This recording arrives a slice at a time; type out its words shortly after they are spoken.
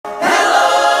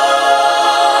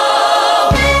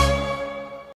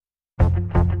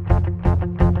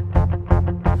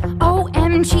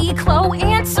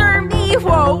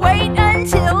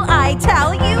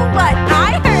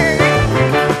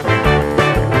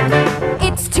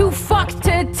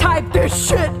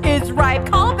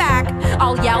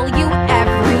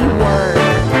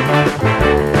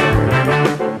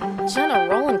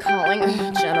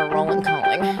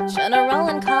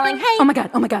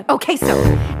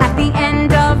The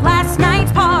end of last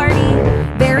night's party.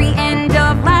 Very end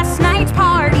of last night's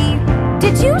party.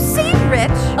 Did you see Rich?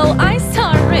 Oh, I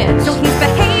saw Rich. So he's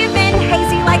behaving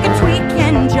hazy like a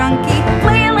tweaking junkie,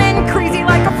 flailing crazy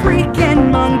like a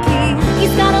freaking monkey.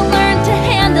 He's gotta learn to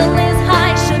handle his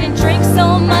high. Shouldn't drink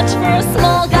so much for a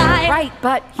small guy. Right,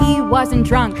 but he wasn't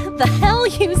drunk. The hell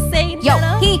you say,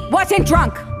 Jenna? Yo, he wasn't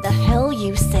drunk. The hell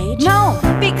you say, Jenna?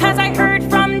 No, because I heard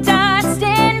from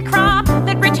Dustin Crop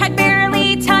that Rich had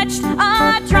barely touched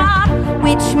a drop,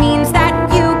 which means that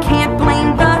you can't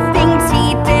blame the things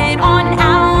he did on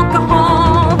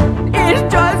alcohol. It's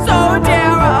just so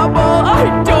terrible.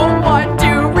 I don't want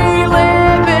to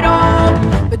relive it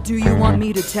all. But do you want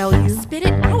me to tell you? Spit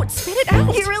it out, spit it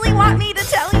out. You really want me to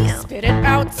tell you? Spit it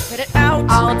out, spit it out.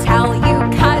 I'll tell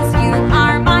you 'cause you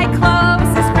are my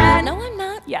closest friend. No, I'm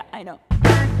not. Yeah, I know.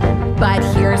 But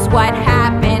here's what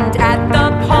happened at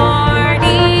the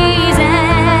party's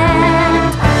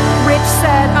end. Rich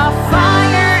set a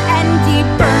fire and he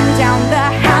burned down the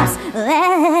house.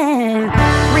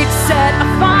 Rich set a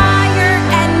fire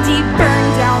and he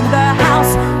burned down the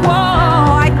house.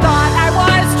 Whoa, I thought I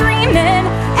was dreaming.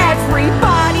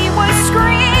 Everybody was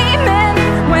screaming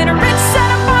when Rich set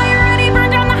a fire and he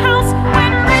burned down the house.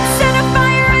 When Rich set a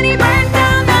fire and he burned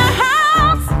down the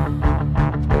house.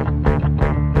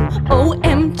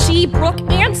 OMG, Brooke,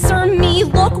 answer me.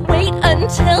 Look, wait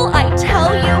until I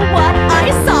tell you what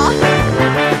I saw.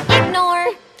 Ignore.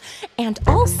 And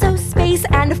also space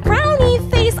and frowny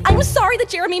face. I'm sorry that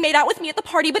Jeremy made out with me at the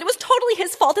party, but it was totally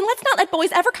his fault, and let's not let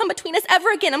boys ever come between us ever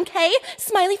again, okay?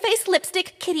 Smiley face,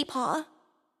 lipstick, kitty paw.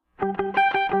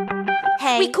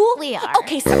 Hey, We cool? we are.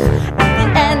 Okay, so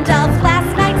at the end of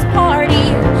last night's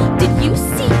party, did you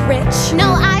see Rich?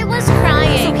 No, I was So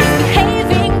crying. he's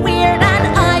behaving weird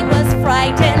and I was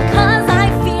frightened 'cause I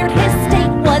feared his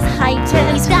state was heightened.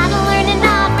 He's gotta learn to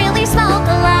not really smoke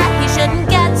a lot. He shouldn't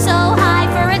get so high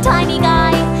for a tiny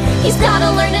guy. He's gotta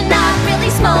learn to not really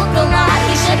smoke a lot.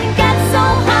 He shouldn't get so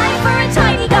high for a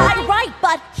tiny guy. Right,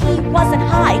 but he wasn't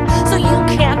high, so you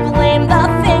can't blame the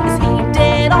things he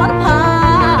did on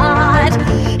pot.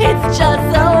 It's just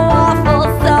so awful,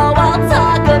 so I'll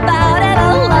talk about it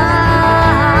a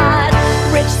lot.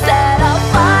 Rich set a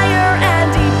fire and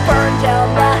he burned down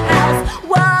the house.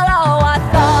 Whoa, I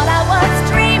thought I was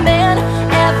dreaming.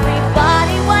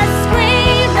 Everybody was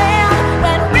screaming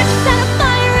when Rich set a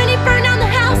fire and he burned down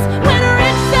the house. When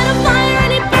Rich set a fire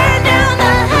and he burned down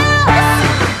the house.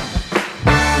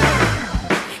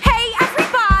 Hey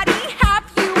everybody, have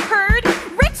you heard?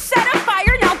 Rich set a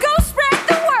fire, now go spread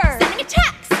the word. Sending a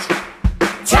text.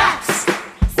 Text!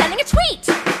 Sending a tweet.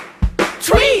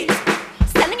 Tweet!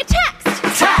 Sending a text.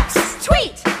 Text!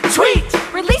 Tweet. Tweet!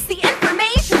 Release the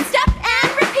information, step and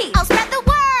repeat. I'll spread the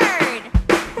word.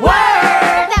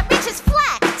 Word! That Rich is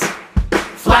flecked.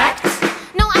 Flecked!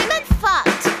 No, I meant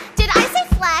fucked. Did I say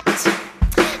flecked?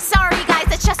 Sorry guys,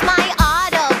 that's just my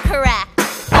autocorrect.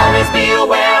 Always be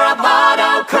aware of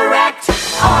autocorrect.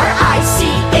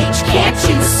 R-I-C-H, can't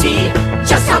you see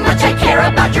just how much I care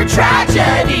about your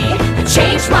tragedy?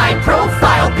 Changed my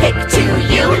profile pic to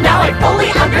you. Now I fully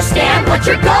understand what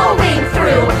you're going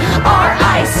through.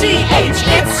 R-I-C-H,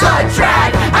 it's a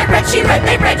drag. I read, she read,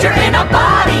 they read, you're in a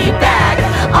body bag.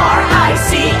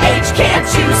 R-I-C-H, can't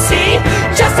you see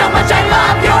just how much I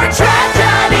love your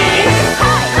tragedy?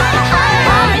 Hi, hi, hi,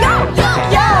 hi. Yo, yo,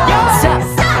 yo.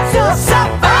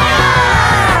 Sapphire!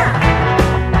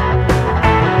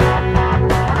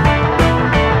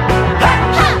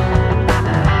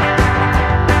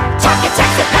 Talk it,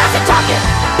 text it, pass it, talk it.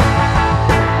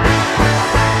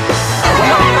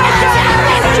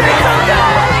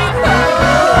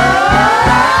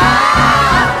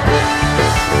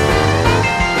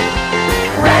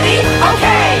 Ready?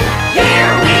 Okay,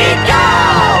 here we go.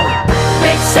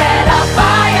 Rich set a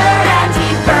fire and he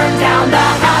burned down the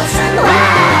house.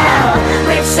 Wow!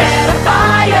 Rich set a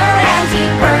fire and he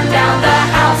burned down the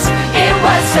house. It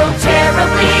was so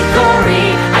terribly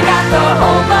gory. I got the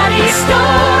whole bloody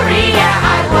story. Yeah,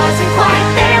 I wasn't quite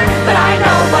there, but I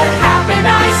know what happened,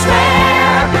 I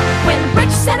swear. When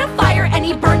Rich set a fire and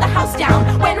he burned the house down.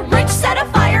 When Rich set a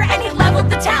fire and he leveled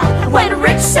the town. When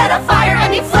Rich set a fire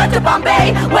and he fled to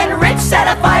Bombay. When Rich set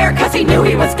a fire cause he knew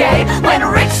he was gay. When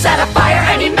Rich set a fire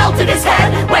and he melted his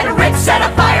head. When Rich set a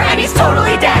fire and he's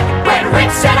totally dead. When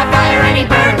Rich set a fire and he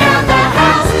burned down the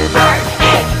house. Burn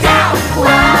it down.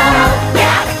 Whoa.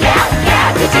 Yeah, yeah,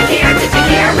 yeah. Did you hear? Did you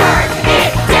hear? Burn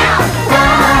it down.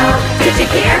 Whoa. Did you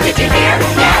hear? Did you hear?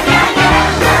 Yeah, yeah,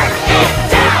 yeah. Burn it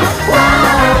down.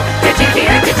 Whoa. Did you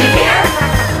hear? Did you hear?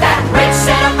 That Rich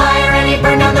set a fire and he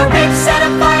burned down the Rich set a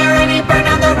fire and he burned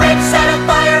down the Rich set a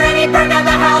fire and he burned down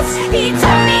the house. He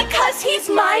told me 'cause he's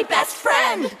my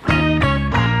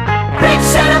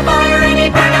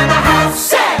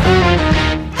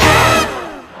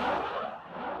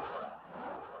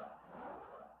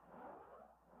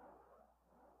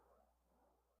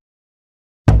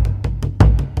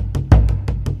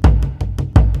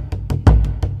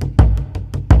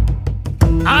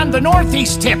On the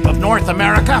northeast tip of North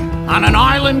America, on an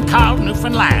island called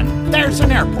Newfoundland, there's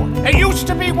an airport. It used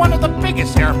to be one of the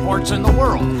biggest airports in the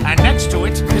world, and next to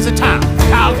it is a town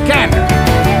called Gander.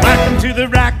 Welcome to the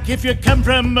Rock if you come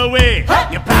from away.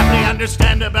 You probably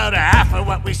understand about half of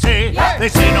what we say. They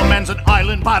say no man's an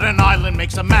island, but an island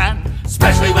makes a man,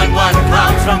 especially when one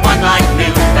comes from one like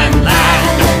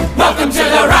Newfoundland. Welcome to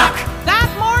the Rock. That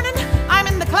morning, I'm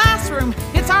in the classroom.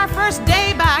 It's our first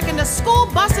day back, and the school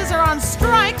buses are on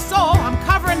strike, so I'm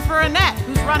covering for Annette,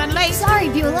 who's running late. Sorry,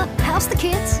 Beulah. How's the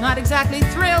kids? Not exactly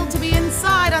thrilled to be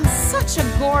inside on such a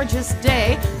gorgeous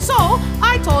day, so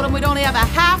I told them we'd only have a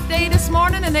half day this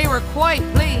morning, and they were quite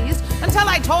pleased, until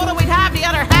I told them we'd have the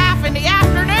other half in the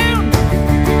afternoon.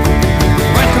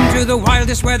 Welcome to the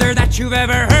wildest weather that you've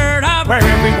ever heard of, where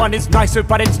everyone is nicer,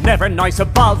 but it's never nice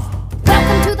above.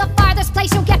 Welcome to the farthest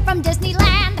place you'll get from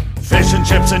Disneyland. Fish and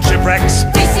chips and shipwrecks.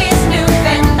 This is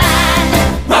Newfoundland.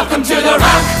 Welcome to the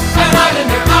Rock. An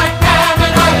islander, I am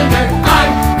an islander.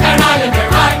 I'm an islander,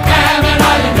 I am an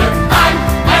islander. I'm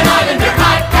an islander,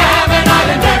 I am an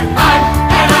islander. I'm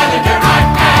an islander, I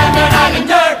am an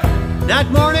islander.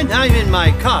 That morning, I'm in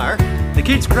my car. The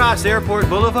kids cross Airport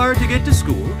Boulevard to get to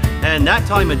school, and that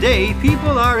time of day,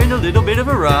 people are in a little bit of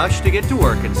a rush to get to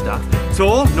work and stuff.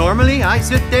 So, normally, I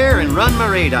sit there and run my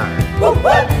radar. Whoop,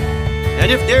 whoop. And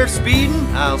if they're speeding,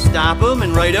 I'll stop them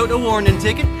and write out a warning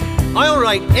ticket. I'll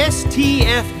write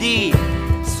STFD.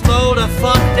 Slow the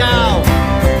fuck down.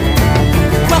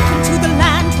 Welcome to the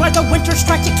land where the winters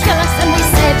tried to kill us, and we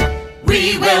said,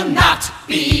 we will not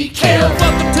be killed.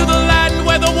 Welcome to the land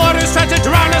where the waters tried to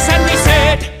drown us, and we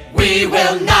said, we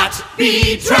will not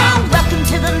be drowned. welcome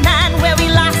to the land where we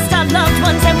lost our loved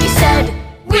ones, and we said,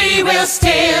 we will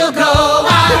still go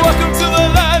on. welcome to the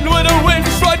land where the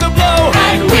winds tried to blow,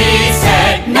 And we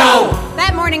said no.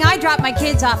 That morning, I drop my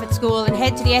kids off at school and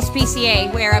head to the SPCA,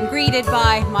 where I'm greeted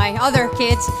by my other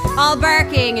kids, all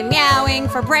barking and meowing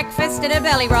for breakfast and a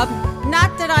belly rub.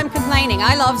 Not that I'm complaining,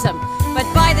 I loves them. But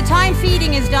by the time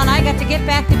feeding is done, I got to get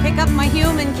back to pick up my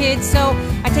human kids, so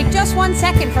I take just 1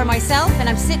 second for myself, and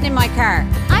I'm sitting in my car.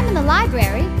 I'm in the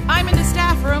library. I'm in the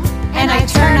staff room, And I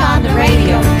turn on the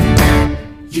radio.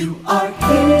 You are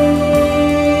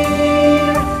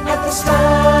here at the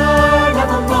start of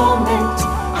a moment,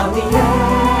 on the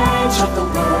edge of the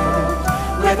world,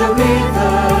 where the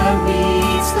river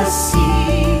meets the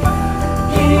sea.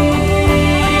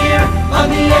 Here on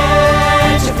the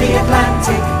edge of the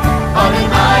Atlantic, on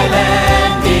an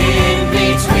island in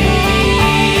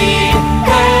between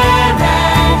there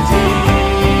and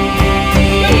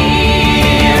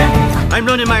here. I'm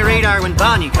running my radar when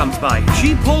Bonnie comes by.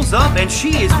 She pulls up and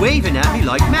she is waving at me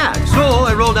like mad. So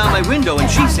I roll down my window and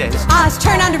she says, Oz,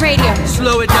 turn on the radio.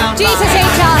 slow it down. Jesus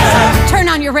H. Oz, turn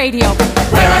on your radio.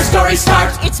 Where our story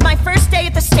starts, it's my first day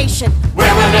at the station.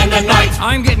 where we'll end the night,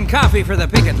 I'm getting coffee for the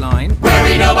picket line. where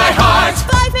we know by heart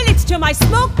 5 minutes to my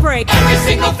smoke break. every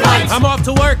single flight. I'm off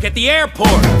to work at the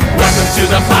airport. Welcome to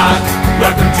the park,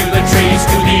 welcome to the trees,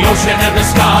 to the ocean and the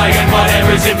sky and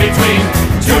whatever's in between.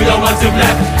 To the ones who've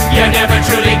left, you're never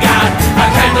truly gone. Our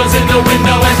candles in the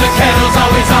window and the candle's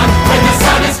always on. When the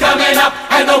sun is coming up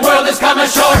and the world is come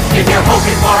ashore, if you're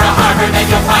hoping for a harbor, then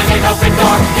you'll find an open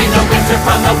door. In the winter,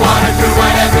 from the water, through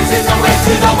whatever's in the way,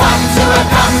 to the ones who have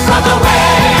come from the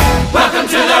way. Welcome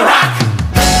to the Rock.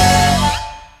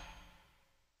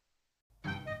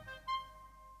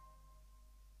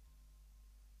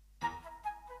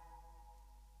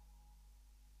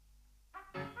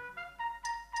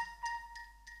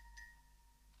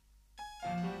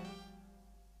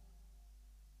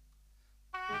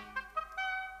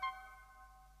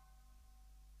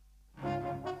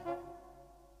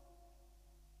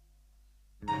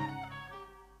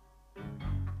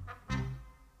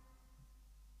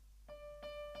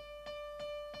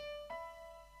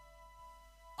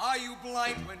 Are you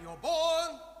blind when you're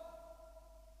born?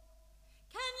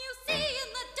 Can you see in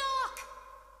the dark?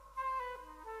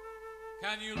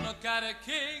 Can you look at a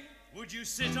king? Would you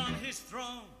sit on his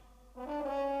throne?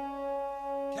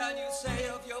 Can you say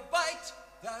of your bite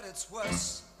that it's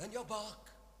worse than your bark?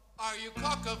 Are you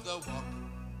cock of the walk?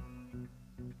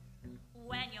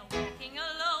 When you're walking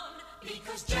alone,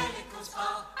 Because jellicles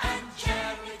are and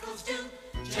jellicles do.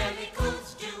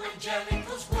 Jellicles do and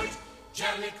jellicles would.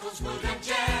 Jellicles would and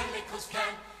jellicles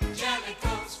can.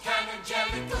 Jellicles can and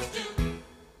jellicles do.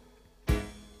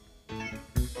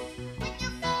 when you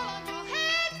fall on your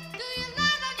head, do you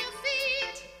land on your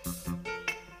feet?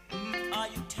 Are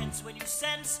you tense when you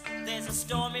sense there's a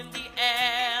storm in the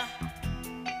air?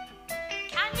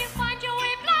 Can you find your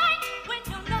way blind when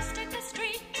you're lost in the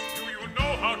street? Do you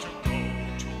know how to go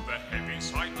to the heavy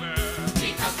side there?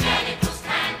 Because jellicles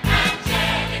can and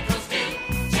jellicles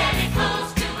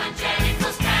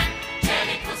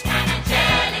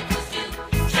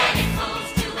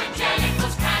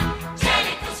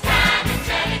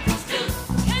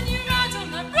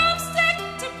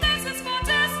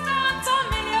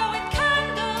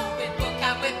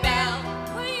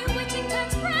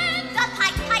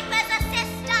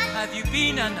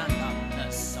none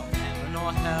of heaven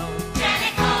or hell.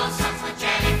 Jellicle songs for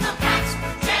jellicle cats.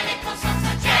 Jellicle songs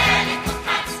for jellicle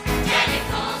cats.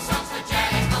 Jellicle songs for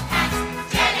jellicle cats.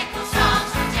 Jellicle songs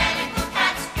for jellicle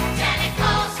cats.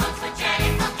 Jellicle songs for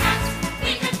jellicle cats.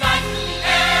 We can fly through the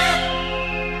air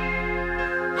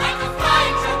like a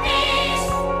flying trapeze.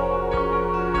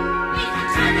 We can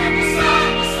turn every song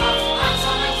with songs on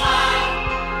summertime.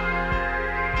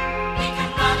 We can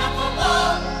run up a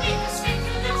wall. We can swing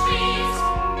through the trees.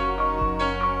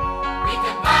 We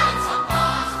can balance on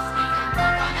bars. We can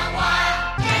walk on a wire.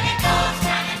 Jellicles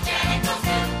can and jellicles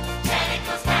do.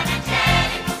 Jellicles can and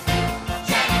jellicles do.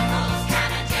 Jellicles can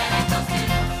and jellicles do.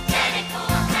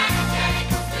 Jellicles can and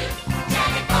jellicles do.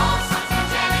 Jellicle songs for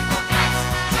jellicle cats.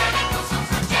 Jellicle songs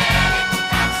for jellicle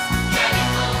cats.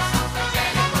 Jellicle songs for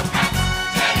jellicle cats.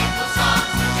 Jellicle songs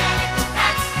for jellicle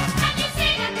cats. Can you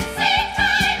sing at the same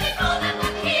time? We call them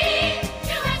the key.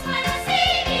 Duets by the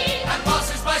CD. And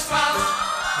waltzes by Strauss.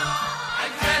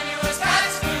 And tenuous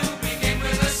cats do begin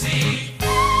with a C.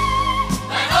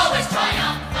 But always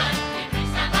triumphant, we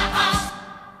reach down the house.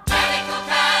 Jellicle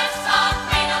cats are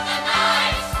queen of the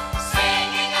night,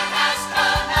 singing a house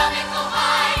of melodical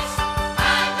heights.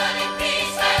 Handling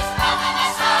pieces from the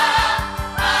Messiah.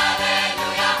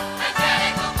 Hallelujah, and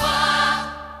jellicle choir.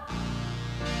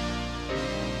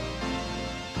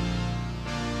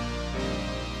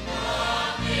 The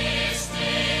mystical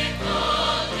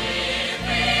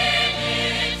divinity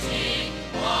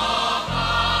of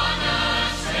unashamed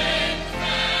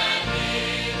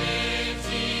femininity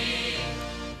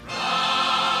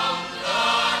round the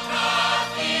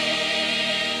cathedral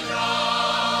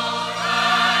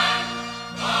rang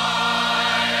by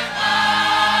that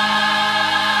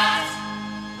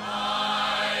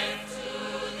life to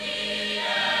the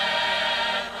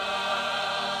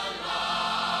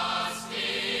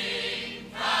everlasting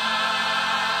fact.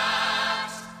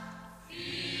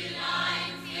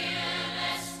 Feline,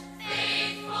 fearless,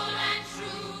 faithful and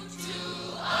true to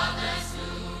others who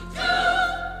do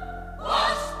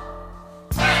what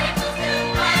jellicles do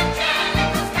and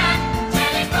jellicles can.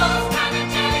 Jellicles can and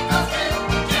jellicles do.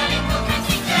 Jellicle can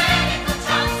sing jellicle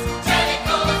chants.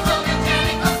 Jellicles song and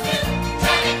jellicles do.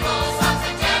 Jellicle songs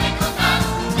and jellicle dance.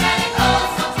 Jellicle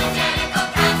songs and jellicle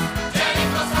cats.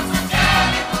 Jellicle songs and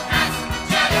jellicle cats.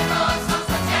 Jellicle songs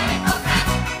and jellicle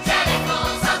cats. Jellicle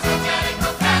songs and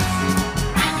jellicle cats.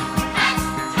 Magical cats,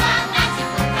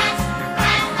 grammatical cats,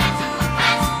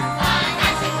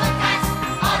 fanatical cats,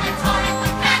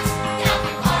 oratorical cats,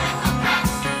 theatrical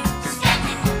cats,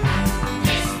 skeptical cats,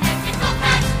 dyslexiccal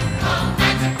cats,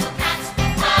 romantical cats,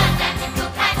 fanatical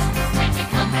cats,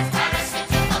 critical cats,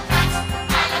 parasitical cats,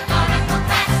 allegorical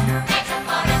cats,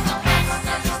 metaphorical cats,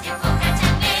 statistical cats,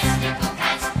 and mystical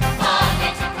cats,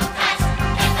 political cats,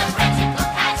 hypocritical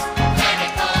cats,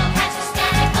 lyrical cats,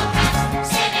 hysterical cats,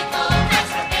 cynical cats,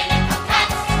 rabbinical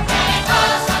cats, jellicle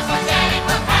songs for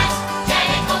jellicle cats,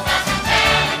 jellicle bells and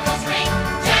jellicles ring,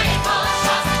 jellicle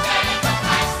shots and jellicle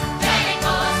cats,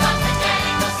 jellicle songs and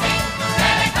jellicles sing,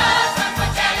 jellicle songs for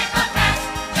jellicle cats,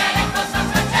 jellicle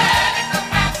songs for jellicle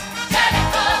cats,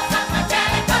 jellicle songs for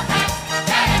jellicle cats,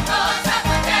 jellicle songs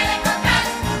for jellicle cats,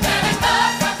 jellicle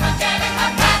songs for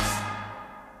jellicle cats.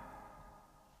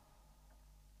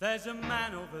 There's a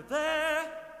man over there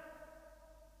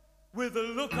with a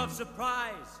look of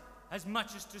surprise, as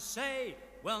much as to say,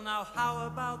 well, now, how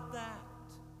about that?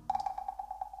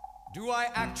 Do I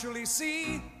actually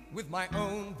see with my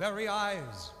own very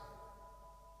eyes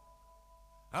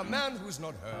a man who's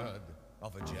not heard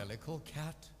of a jellicle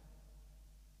cat?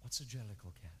 What's a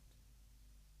jellicle cat?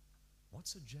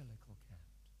 What's a jellicle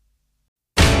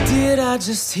cat? Did I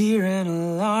just hear an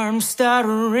alarm start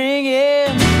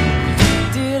ringing?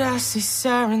 Did I see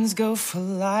sirens go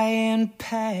flying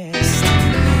past?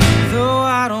 Though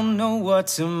I don't know what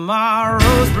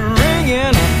tomorrow's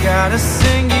bringing, I've got a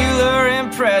singular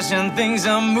impression things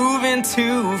are moving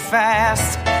too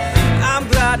fast. I'm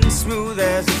gliding smooth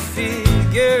as a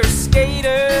figure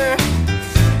skater.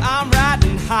 I'm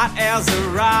riding hot as a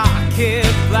rocket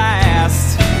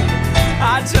blast.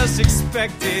 I just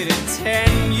expected it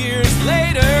 10 years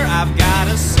later. I've got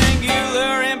a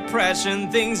singular impression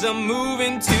things are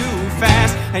moving too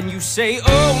fast. And you say,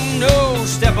 oh no,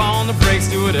 step on the brakes,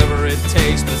 do whatever it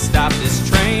takes, but stop this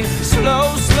train.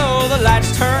 Slow, slow, the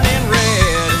lights turning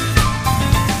red.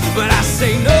 But I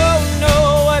say, no,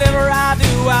 no, whatever I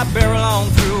do, I barrel on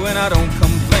through and I don't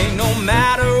complain. No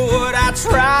matter what I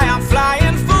try, I'm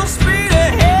flying full speed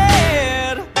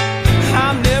ahead.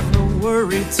 I'm never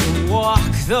worried to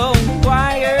walk the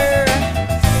wire.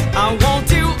 I won't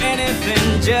do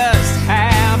anything just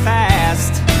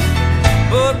half-assed.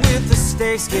 But with the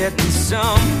stakes getting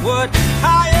somewhat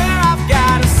Yeah, I've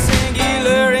got a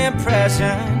singular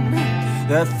impression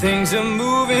that things are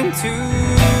moving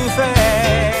too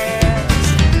fast.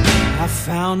 I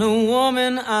found a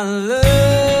woman I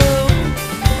love,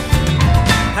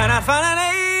 and I found an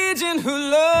agent who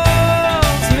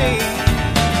loves me.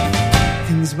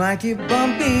 Things might get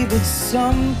bumpy, but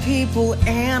some people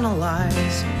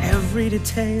analyze every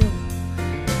detail.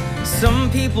 Some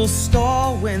people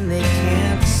stall when they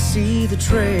can't see the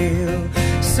trail.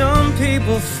 Some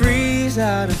people freeze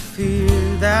out of fear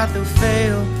that they'll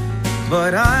fail.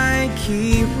 But I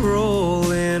keep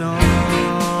rolling on.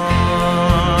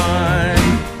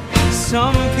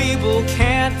 Some people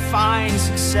can't find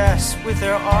success with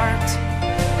their art.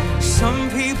 Some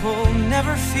people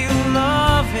never feel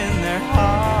love in their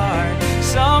heart.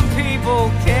 Some people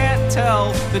can't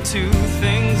tell the two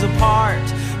things apart.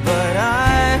 But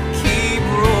I keep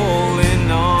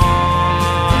rolling on.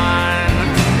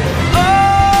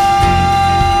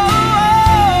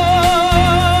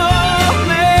 Oh,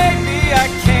 maybe I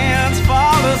can't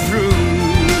follow through.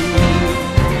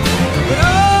 But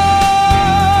oh,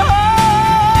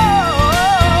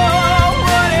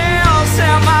 what else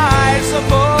am I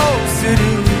supposed to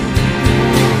do?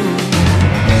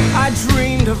 I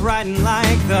dreamed of writing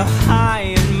like the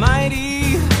high and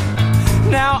mighty.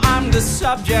 Now I'm the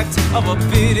subject of a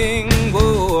bidding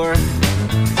war.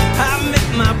 I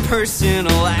met my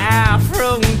personal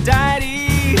Aphrodite.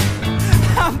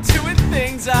 I'm doing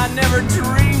things I never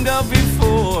dreamed of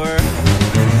before.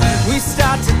 We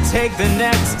start to take the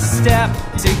next step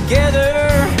together.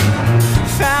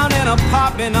 Found an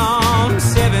apartment on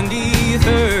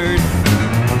 73rd.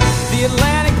 The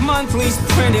Atlantic Monthly's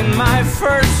printing my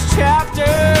first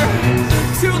chapter.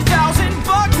 2,000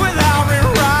 bucks without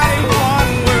rewriting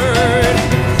one word.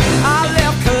 I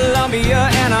left Columbia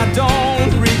and I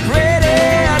don't regret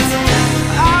it.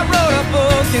 I wrote a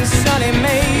book and Sonny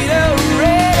made a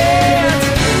red.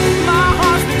 My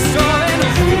heart's been stolen,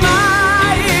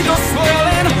 my ego's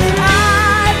swollen.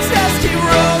 I just keep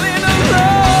rolling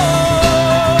along.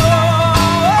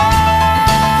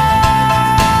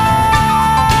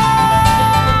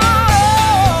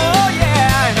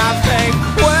 Yeah, and I think,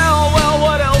 well,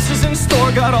 what else is in store?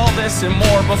 Got all this and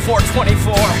more before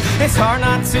 24. It's hard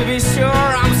not to be sure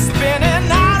I'm spinning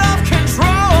out of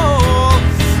control.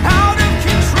 Out of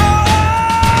control.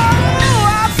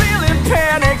 I'm feeling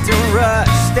panicked and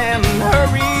rushed and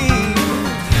hurried.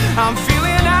 I'm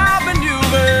feeling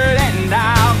outmaneuvered and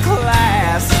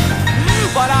outclassed.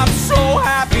 But I'm so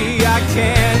happy I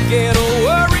can't get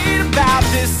worried about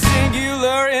this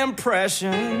singular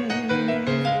impression.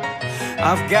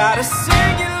 I've got a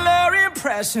singular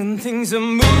impression, things are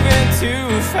moving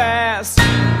too fast.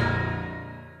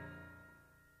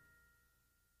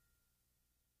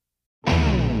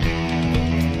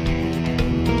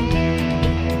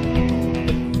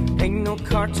 Ain't no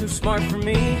car too smart for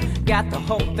me, got the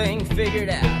whole thing figured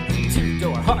out.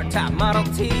 Two-door hardtop Model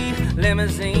T,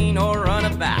 limousine or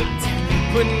runabout.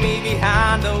 Putting me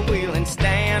behind the wheel and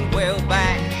stand well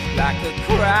back like a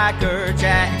Cracker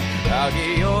Jack. I'll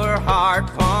get your heart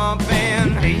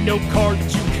pumping. Ain't no car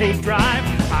that you can't drive,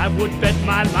 I would bet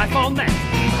my life on that.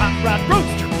 Hot rod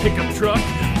roadster, pickup truck,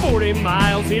 40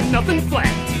 miles in nothing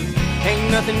flat. Ain't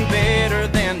nothing better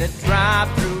than to drive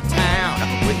through town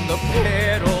with the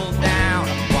pedal down.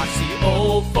 Watch the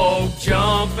old folk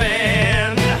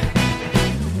jumping.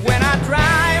 When I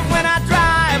drive,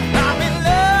 I'm in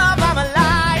love, I'm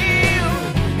alive.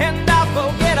 And I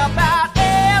forget about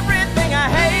everything I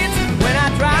hate. When I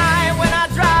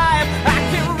drive, I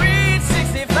can reach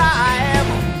 65.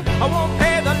 I won't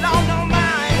pay the law no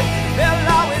mind, they'll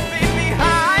always be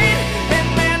behind. And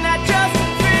man, that just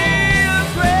feels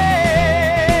great.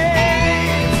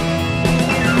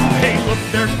 Hey, look,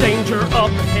 there's danger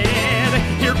up ahead.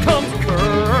 Here comes a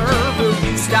curve. Will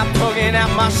you stop tugging at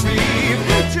my sleeve?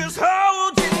 Just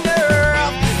hold your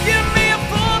nerve. Give me a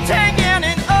full tank and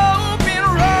an open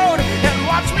road, and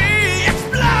watch me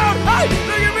explode. Hey,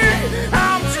 look at me,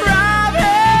 I'm driving.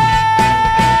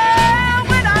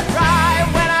 When I drive,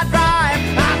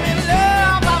 I'm in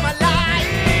love, I'm alive.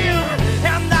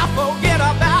 And I forget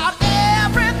about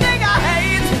everything I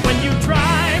hate. When you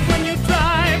drive,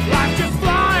 life just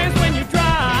flies when you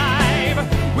drive.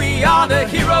 We are the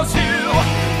heroes who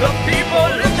the people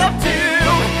look up to.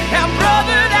 And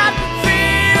brother, that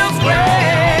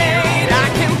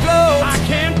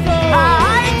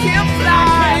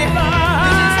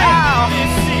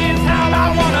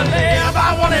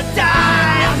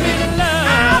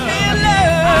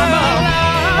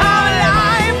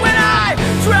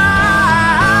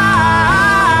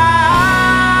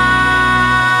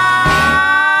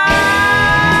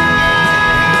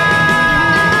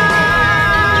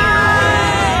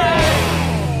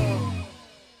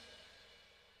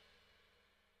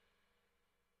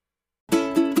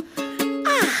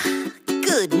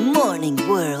morning,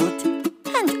 world,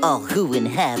 and all who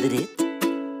inhabit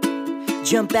it.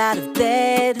 Jump out of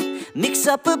bed, mix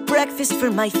up a breakfast for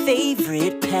my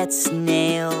favorite pet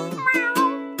snail.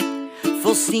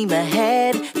 Full steam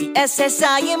ahead, the SS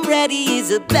I Am Ready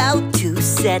is about to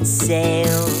set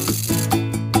sail.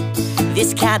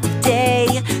 This kind of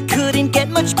day couldn't get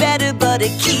much better, but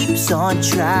it keeps on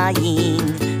trying.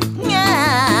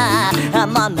 Yeah,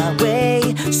 I'm on my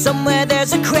way, somewhere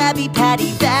there's a Krabby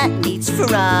Patty that needs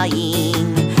frying.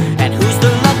 And who's the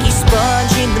lucky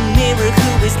sponge in the mirror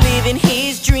who is living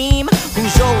his dream?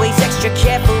 Who's always extra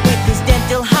careful with his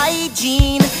dental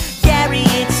hygiene? Gary,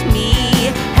 it's me,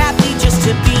 happy just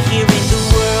to be here in the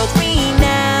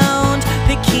world-renowned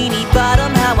Bikini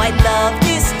Bottom. How I love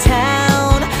this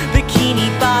town, Bikini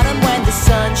Bottom, when the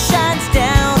sun shines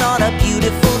down on a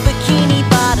beautiful Bikini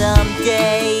Bottom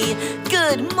day.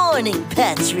 Good morning,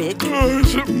 Patrick.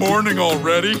 Is it morning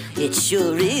already? It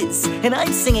sure is, and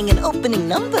I'm singing an opening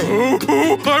number.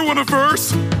 Oh, I want a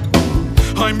verse.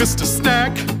 I missed a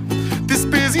snack. This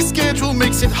busy schedule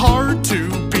makes it hard to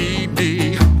be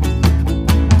me.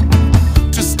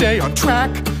 To stay on track,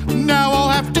 now I'll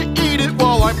have to eat it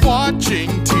while I'm watching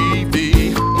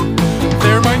TV.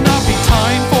 There might not be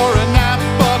time for a nap,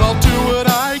 but I'll do what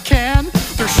I can.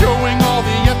 They're showing all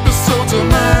the episodes of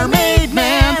Mermaid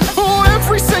Man. Oh,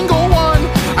 every single one.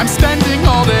 I'm standing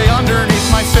all day underneath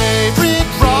my favorite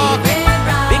rock,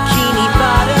 Bikini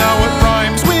Bottom. Now it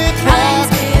rhymes with rock.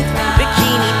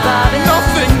 Bikini Bottom.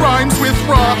 Nothing rhymes with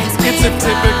rock. It's a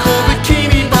typical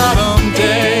Bikini Bottom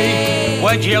day.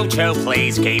 Would you two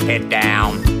please keep it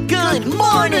down? Good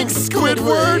morning,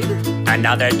 Squidward.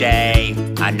 Another day,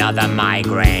 another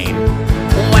migraine.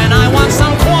 When I want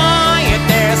some quiet,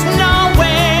 there's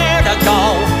nowhere to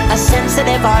go. A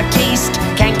sensitive artiste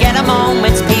Can't get a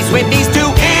moment's peace with these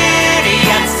two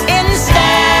idiots in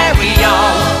stereo.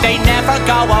 They never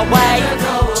go away.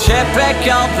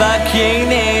 Typical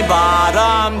Bikini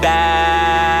Bottom day.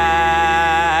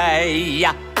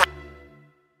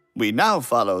 We now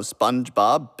follow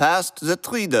SpongeBob past the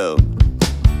Trudeau.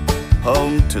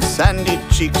 Home to Sandy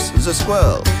Cheeks the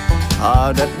squirrel,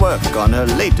 hard at work on her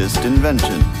latest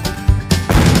invention.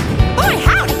 Boy,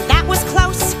 howdy, that was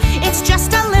close. It's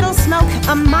just a little smoke,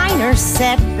 a minor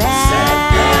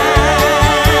setback.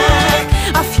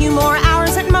 A few more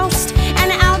hours at most,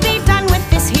 and I'll be done with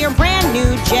this here brand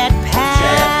new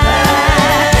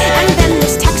jetpack. And then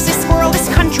this Texas squirrel, this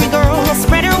country girl, will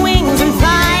spread her wings and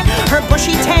fly. Her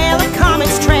bushy tail, a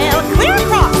comet's trail, clear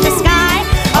across the sky.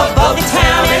 Above the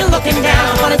town and looking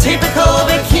down on a typical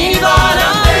Bikini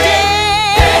Bottom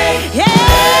day. Yeah!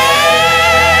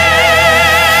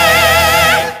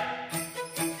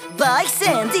 Bye,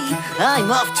 Sandy. I'm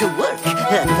off to work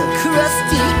at the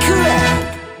Krusty Krab.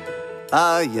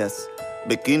 Ah yes,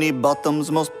 Bikini Bottom's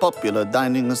most popular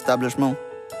dining establishment.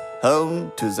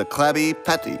 Home to the Krabby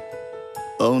Patty.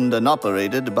 Owned and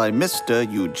operated by Mr.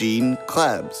 Eugene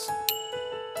Krabs.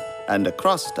 And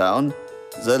across town,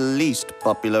 the least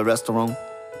popular restaurant,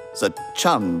 the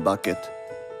Chum Bucket,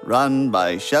 run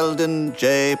by Sheldon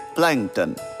J.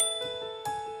 Plankton.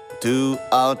 Two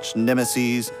arch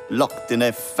nemeses locked in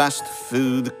a fast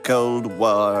food Cold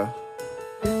War.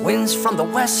 Winds from the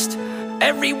west,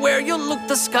 everywhere you look,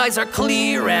 the skies are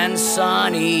clear and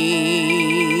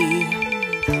sunny.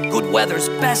 Good weather's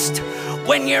best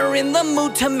when you're in the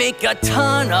mood to make a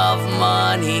ton of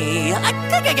money.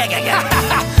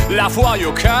 Laugh while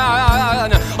you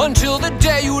can, until the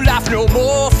day you laugh no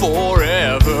more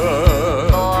forever.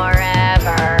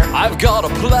 I've got a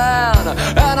plan,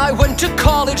 and I went to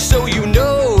college, so you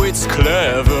know it's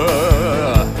clever.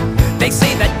 They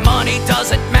say that money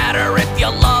doesn't matter if you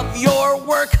love your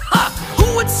work. Ha!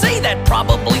 Who would say that?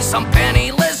 Probably some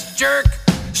penniless jerk.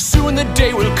 Soon the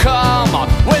day will come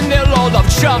when they'll all love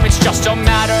chum. It's just a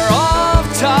matter of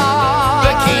time.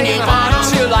 Bikini Bottom.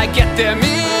 Till I get them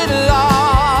in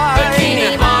line.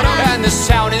 Bikini Bottom. And this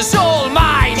town is all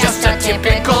mine. Just a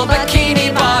typical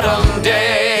Bikini Bottom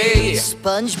day.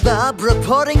 SpongeBob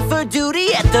reporting for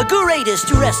duty at the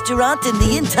greatest restaurant in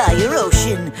the entire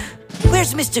ocean.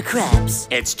 Where's Mr. Krabs?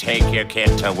 It's take your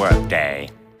kid to work day.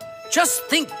 Just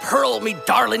think, Pearl, me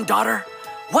darling daughter.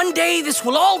 One day this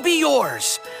will all be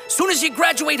yours. Soon as you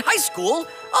graduate high school,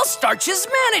 I'll start you as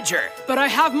manager. But I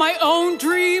have my own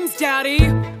dreams, Daddy.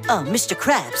 Oh, Mr.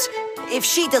 Krabs, if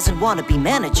she doesn't want to be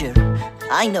manager,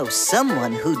 I know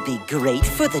someone who'd be great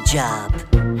for the job.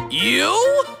 You?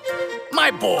 My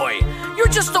boy, you're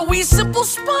just a wee simple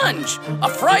sponge. A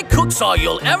fry cook's all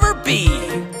you'll ever be.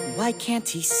 Why can't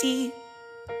he see?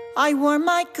 I wore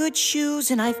my good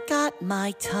shoes and I've got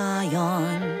my tie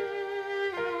on.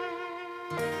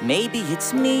 Maybe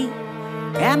it's me,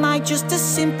 Am I just a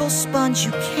simple sponge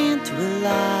you can't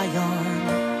rely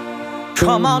on?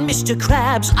 Come on, Mr.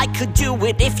 Krabs, I could do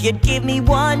it if you'd give me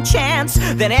one chance.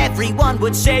 Then everyone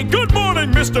would say, "Good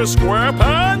morning, Mr.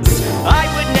 SquarePants." I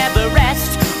would never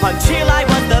rest until I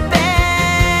was the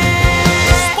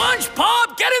best.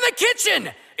 SpongeBob, get in the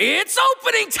kitchen! It's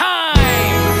opening time!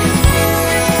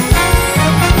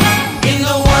 In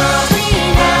the world we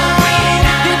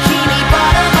have, Bikini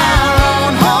Bottom, our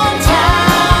own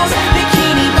hometown.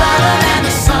 Bikini Bottom and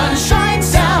the sun shines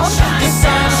down. The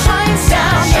sun shines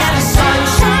down, yeah, the sun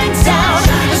shines down.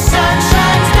 The sun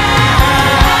shines down.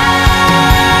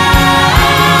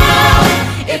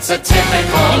 It's a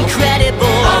typical, incredible,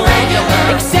 a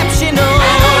regular, exceptional,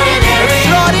 an ordinary,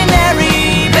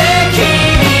 extraordinary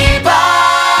Bikini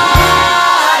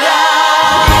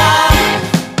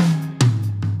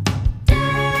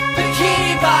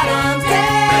Bikini Bottom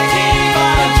Day. Bikini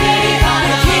Bottom Day.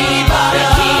 Bikini Bottom.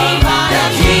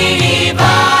 Bikini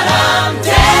Bottom Day.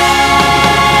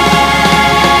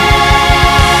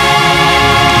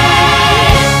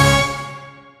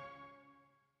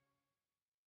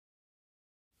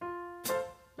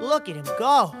 Look at him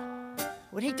go.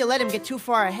 Would hate to let him get too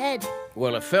far ahead.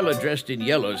 Well, a fella dressed in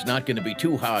yellow's not going to be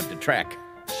too hard to track.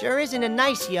 Sure isn't a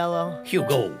nice yellow.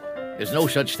 Hugo, there's no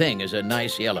such thing as a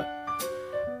nice yellow.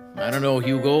 I don't know,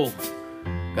 Hugo.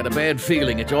 Got a bad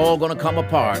feeling it's all gonna come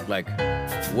apart like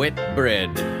wet bread.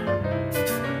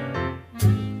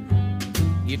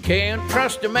 You can't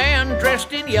trust a man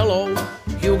dressed in yellow,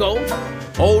 Hugo.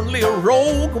 Only a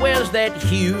rogue wears that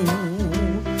hue.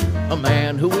 A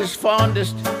man who is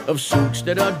fondest of suits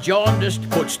that are jaundiced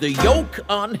puts the yoke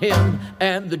on him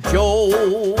and the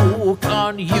joke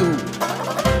on you.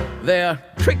 They're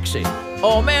tricksy,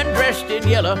 all men dressed in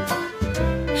yellow.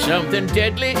 Something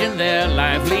deadly in their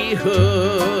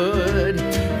livelihood.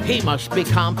 He must be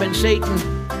compensating.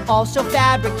 Also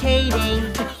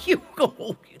fabricating.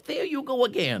 Hugo, there you go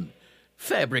again.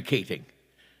 Fabricating.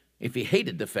 If he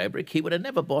hated the fabric, he would have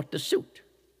never bought the suit.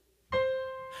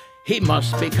 He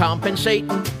must be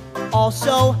compensating.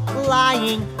 Also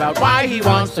lying. About why he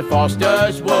wants to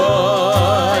Foster's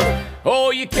Wood.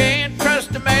 Oh, you can't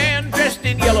trust a man dressed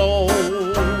in yellow.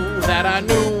 That I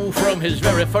knew from his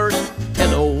very first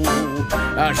hello.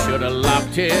 I should have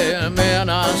locked him in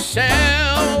a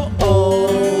cell.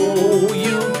 Oh,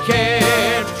 you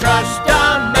can't trust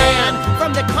a man.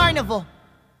 From the carnival.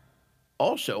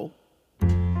 Also,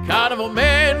 carnival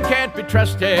men can't be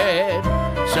trusted.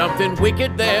 Something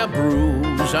wicked there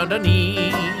brews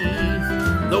underneath.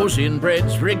 Those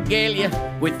inbreds regale you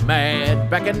with mad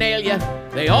bacchanalia.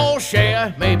 They all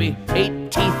share maybe 8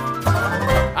 teeth.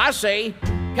 I say,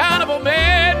 carnival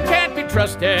men can't be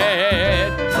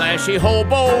trusted. Flashy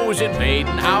hobos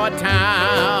invading our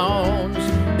towns.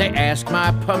 They ask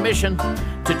my permission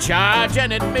to charge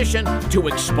an admission to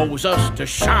expose us to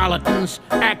charlatans,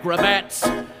 acrobats,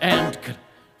 and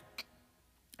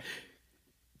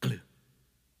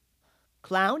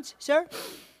clowns, sir?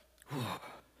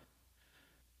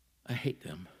 I hate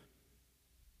them.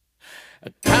 A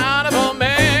carnival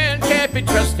man can't be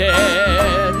trusted.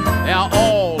 They're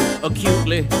all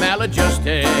acutely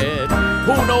maladjusted.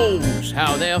 Who knows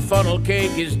how their funnel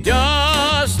cake is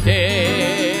dusted?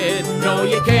 No,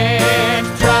 you can't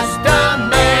trust a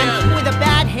man with a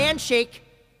bad handshake.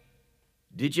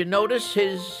 Did you notice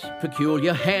his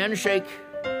peculiar handshake?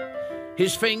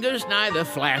 His fingers neither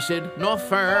flaccid nor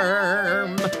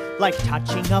firm. Like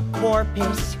touching a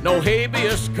porpoise. No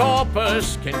habeas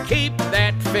corpus can keep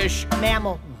that fish,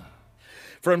 mammal,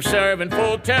 from serving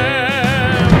full term.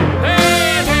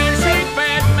 Hey, handshake,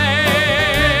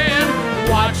 Batman.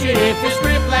 Watch it if his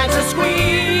grip lacks a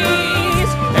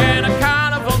squeeze. And a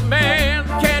carnival man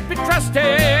can't be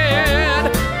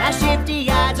trusted. As shifty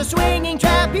eyes are swinging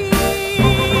trapeze.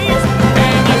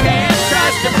 And you can't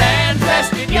trust a man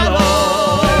dressed in yellow.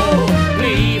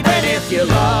 Even if you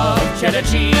love cheddar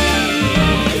cheese,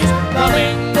 the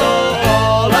bingo,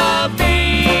 all of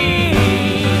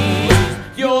these,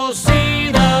 you'll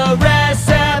see the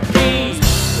recipes.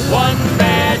 One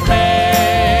bad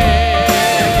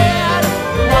man,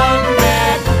 one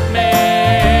bad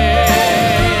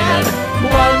man,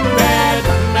 one bad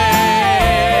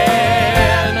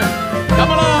man.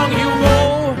 Come along,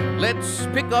 Hugo, let's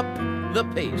pick up the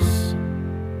pace.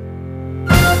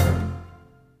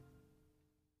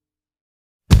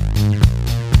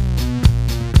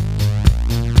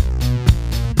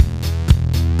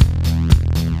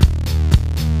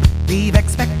 Leave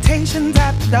expectations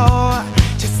at the door.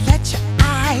 Just let your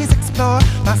eyes explore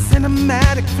my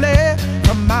cinematic flair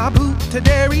from my boots to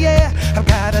derriere. I've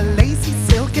got a lacy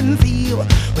silken feel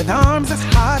with arms as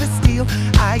hard as steel.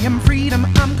 I am freedom,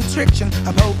 I'm constriction,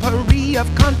 a potpourri of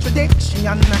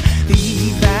contradiction.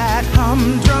 Leave that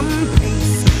humdrum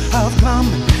pace of come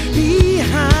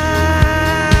behind.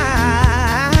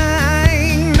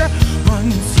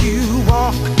 Once you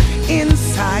walk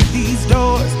inside these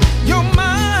doors, you're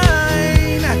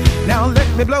mine. Now let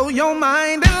me blow your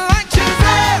mind and light you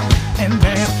down. And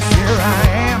then here I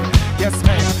am. Yes,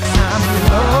 ma'am, I'm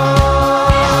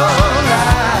Lola.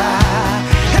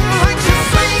 And like you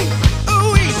see,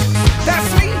 ooh, that's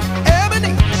me,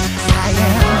 Ebony. I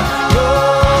am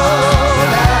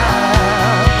Lola.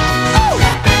 Oh,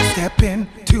 step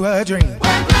into a dream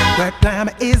where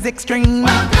glamour is extreme.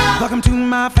 Welcome to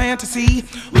my fantasy.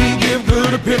 We give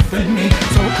good epiphany.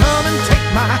 So come and take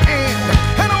my hand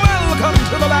and welcome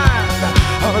to the land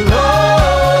of Lola.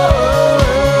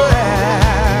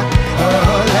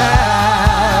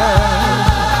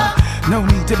 No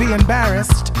need to be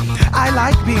embarrassed. I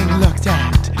like being looked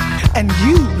at, and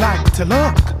you like to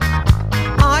look.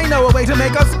 I know a way to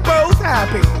make us both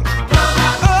happy.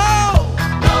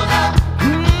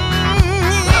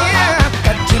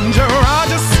 Ginger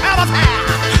Rogers out of hair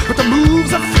with the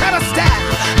moves of Fred Astaire.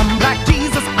 I'm Black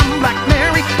Jesus, I'm Black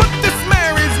Mary, but this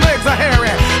Mary's legs are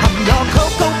hairy. I'm your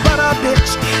cocoa butter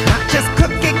bitch, not just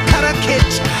cookie cutter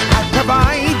kitsch. I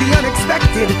provide the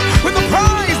unexpected with a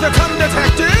prize that's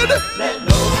undetected.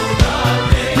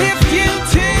 Lift you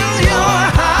till your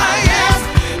highest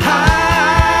highs.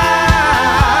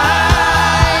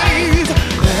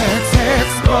 Let's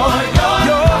explore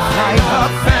your flight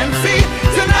of fancy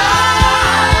tonight.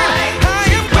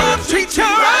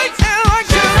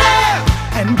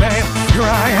 Here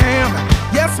I am,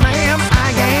 yes ma'am,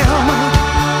 I am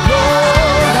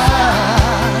Lola.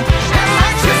 And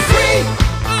like you see,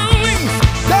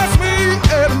 that's me,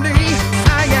 Ebony,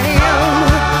 I am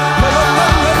Lola.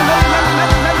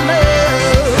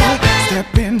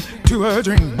 Step into a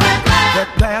dream, the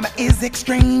glamour is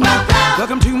extreme.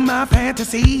 Welcome to my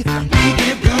fantasy, we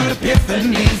give good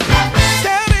epiphanies.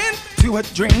 Step into a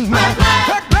dream,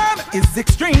 the glamour is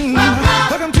extreme.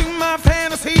 Welcome to my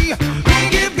fantasy, we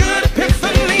give good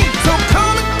epiphany. So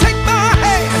come and take my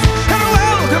hand and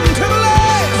welcome to the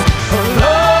land of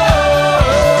Lola.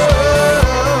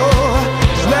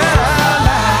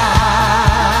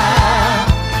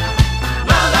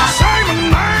 Say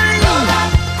my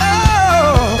name.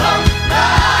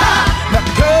 Now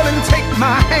come and take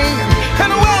my hand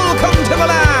and welcome to the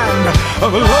land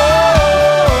of Lola.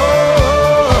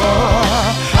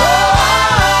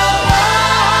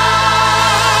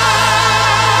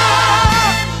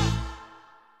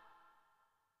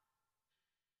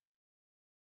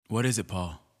 What is it,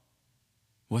 Paul?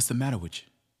 What's the matter with you?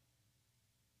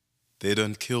 They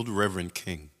done killed Reverend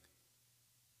King.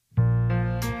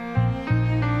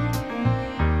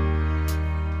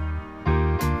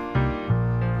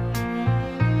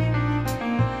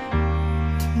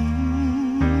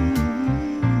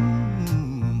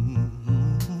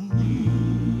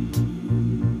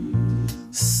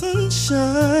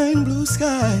 Sunshine, blue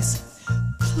skies,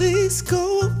 please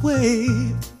go away.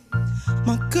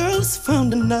 My girl's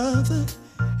found another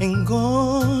and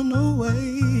gone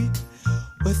away.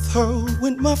 With her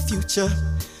went my future.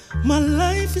 My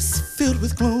life is filled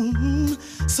with gloom.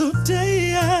 So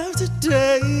day after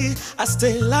day, I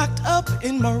stay locked up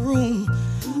in my room.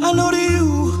 I know to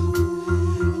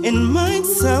you, it might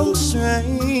sound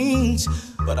strange,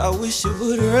 but I wish it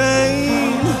would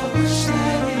rain.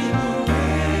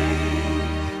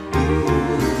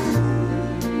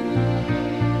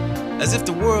 As if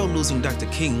the world losing Dr.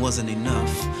 King wasn't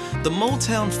enough, the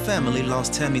Motown family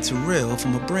lost Tammy Terrell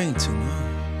from a brain tumor.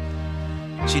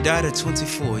 She died at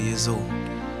 24 years old.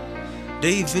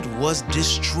 David was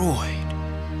destroyed,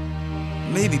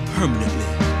 maybe permanently.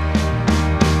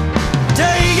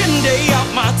 Day in, day out,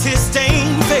 my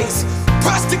tear-stained face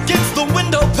pressed against the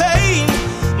window pane.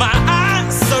 My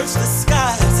eyes search the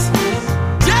skies,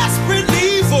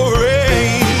 desperately for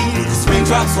rain. The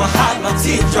raindrops will hide my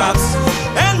teardrops,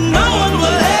 and no one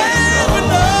will ever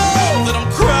know that I'm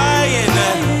crying.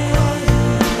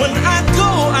 When I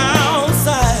go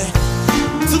outside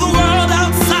to the world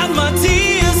outside my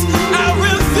tears, I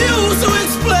refuse to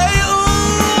explain. Oh,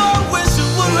 I wish it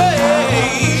would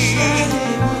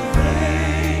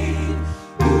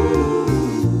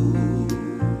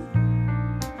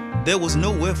rain. There was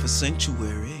nowhere for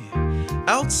sanctuary.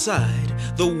 Outside,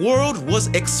 the world was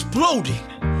exploding,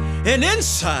 and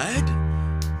inside,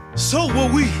 so were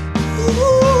we.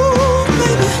 Ooh,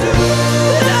 baby,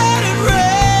 let it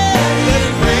rain, let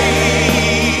it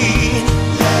rain.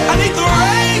 I need the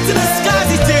rain to disguise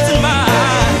these tears in my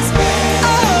eyes.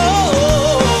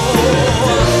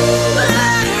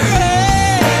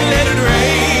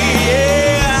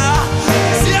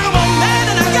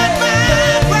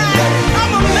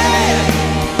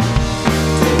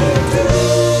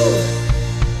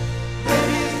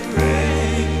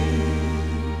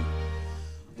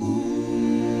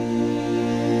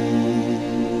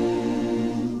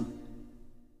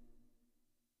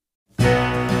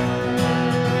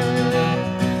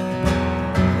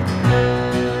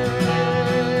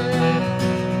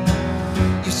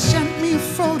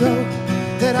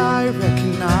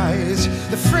 recognize.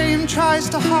 The frame tries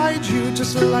to hide you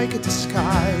just like a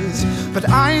disguise, but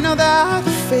I know that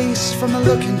face from the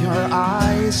look in your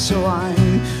eyes, so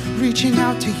I'm reaching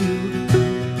out to you.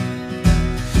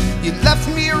 You left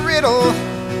me a riddle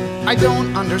I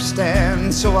don't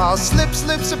understand, so I'll slip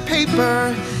slips of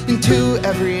paper into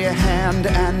every hand.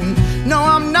 And no,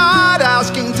 I'm not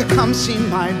asking to come see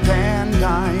my band,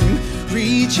 I'm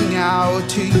reaching out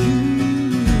to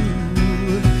you,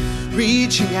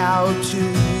 reaching out to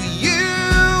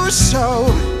you. So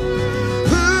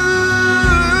who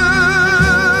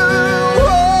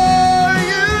are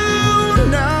you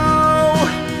now,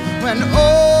 when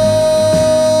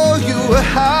all you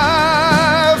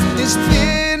have is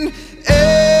thin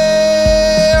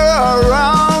air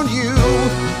around you?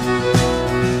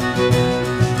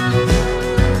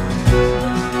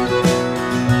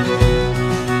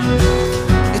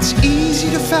 It's easy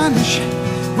to vanish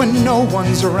when no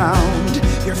one's around.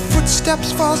 Your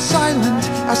footsteps fall silent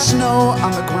as snow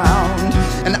on the ground.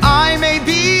 And I may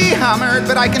be hammered,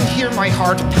 but I can hear my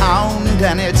heart pound,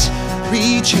 and it's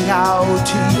reaching out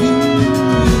to you,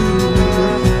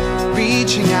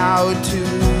 reaching out to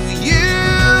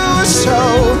you. So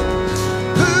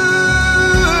who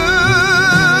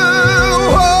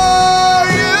are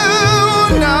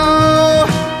you now,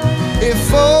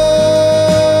 if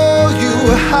all you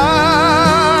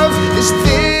have is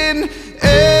thin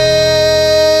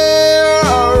air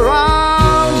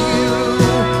around you,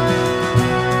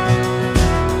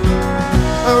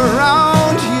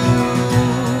 around you?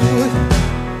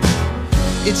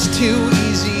 It's too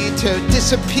easy to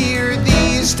disappear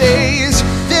these days.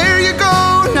 There you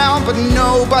go now, but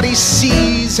nobody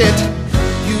sees it.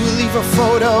 You leave a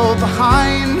photo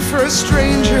behind for a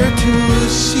stranger to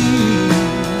see.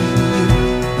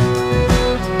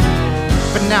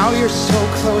 But now you're so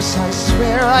close, I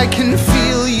swear I can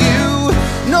feel you.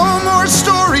 No more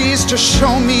stories, just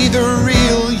show me the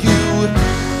real you.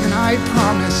 And I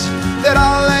promise that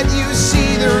I'll let you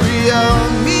see the real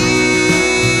me.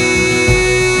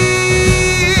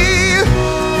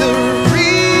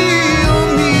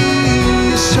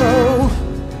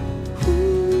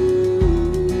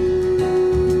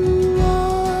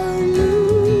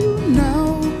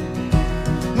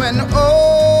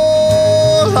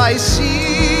 I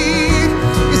see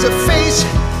is a face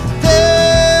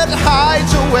that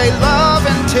hides away love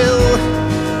until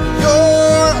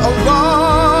you're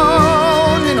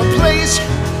alone in a place.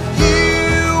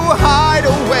 You hide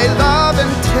away love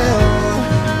until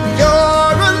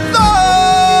you're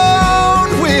alone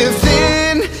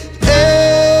within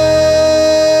air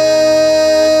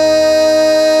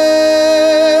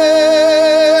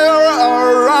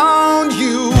around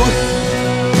you.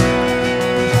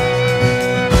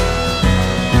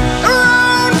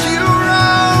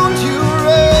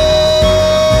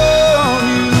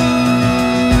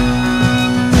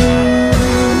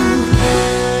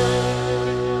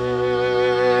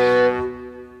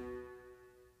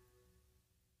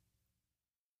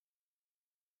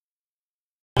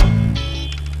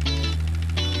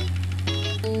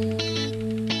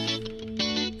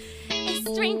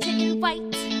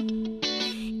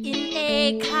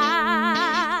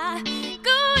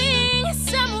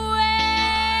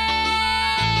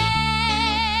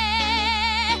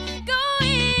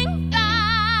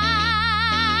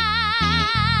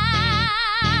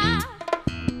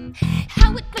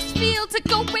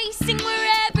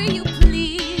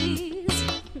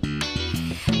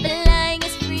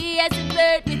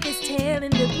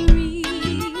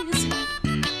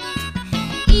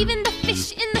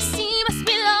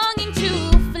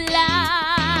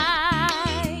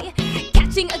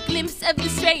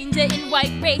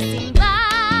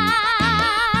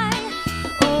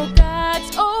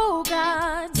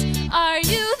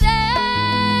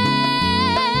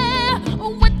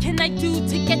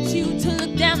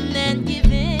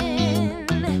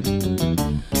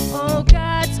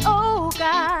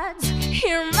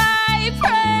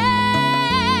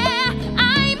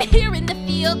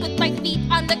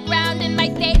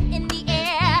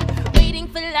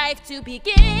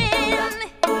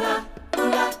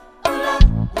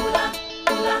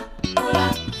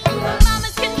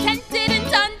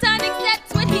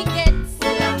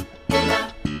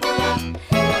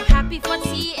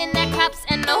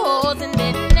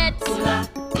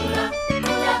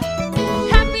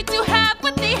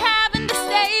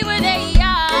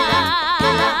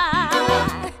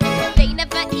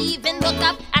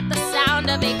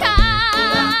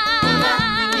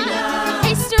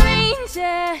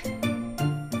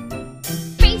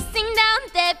 Racing down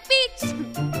their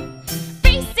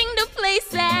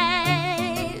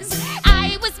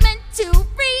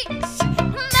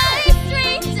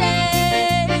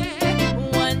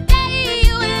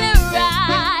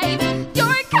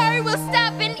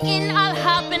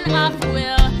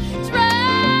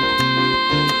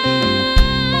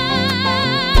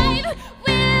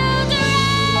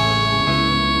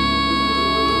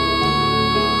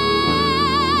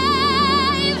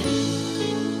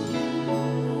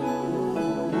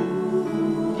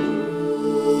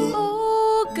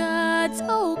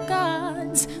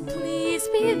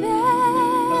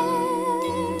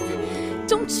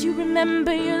Don't you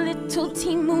remember your little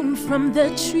tea moon from the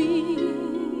tree?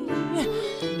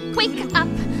 Wake up,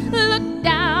 look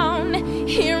down,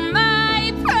 hear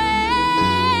my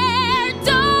prayer.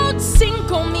 Don't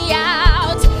single me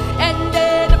out and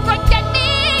then forget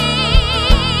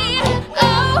me.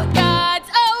 Oh God,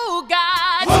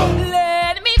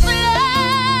 let me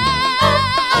fly.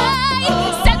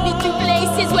 Send me to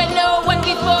places where no one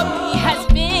before me has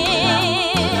been.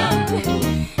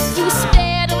 You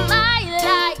spared my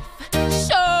life,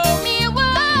 show me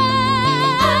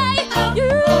why. You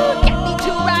get me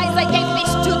to rise like a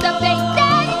fish to the bait,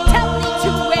 then tell me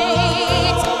to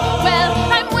wait. Well,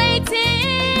 I'm waiting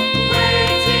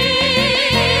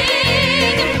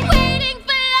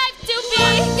for life to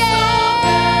begin.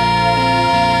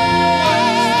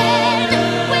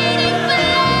 Waiting for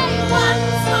life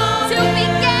once more to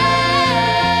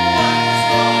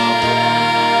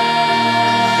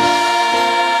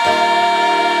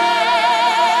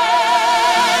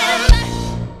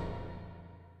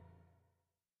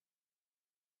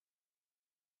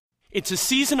It's a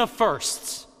season of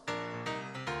firsts.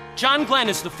 John Glenn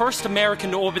is the first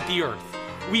American to orbit the Earth.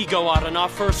 We go out on our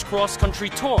first cross-country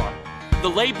tour. The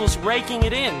label's raking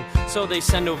it in, so they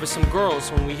send over some girls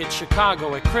when we hit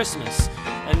Chicago at Christmas.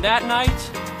 And that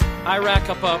night, I rack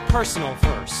up a personal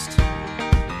first.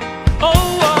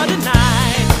 Oh, what a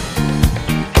night!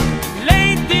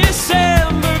 Late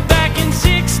December back in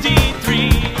 '63.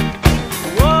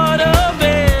 What a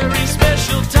very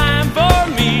special time for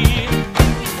me.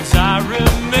 I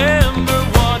remember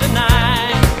what a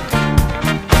night.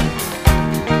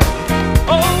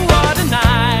 Oh, what a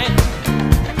night.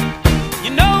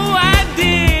 You know, I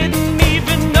didn't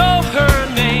even know her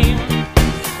name,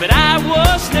 but I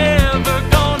was never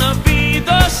gonna be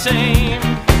the same.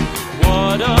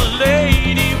 What a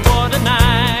lady, what a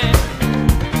night.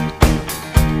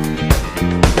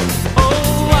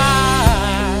 Oh,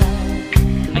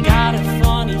 I got a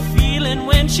funny feeling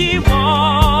when she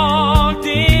walked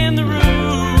in the room.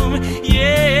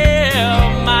 Yeah,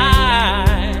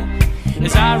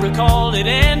 as I recall, it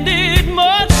ended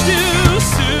much too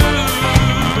soon.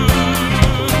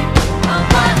 Oh,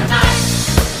 what a night.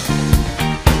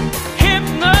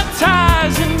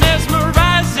 Hypnotizing,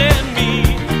 mesmerizing me.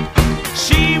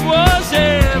 She was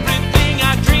everything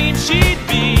I dreamed she'd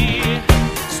be.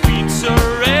 Sweet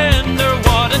surrender,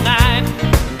 what a night.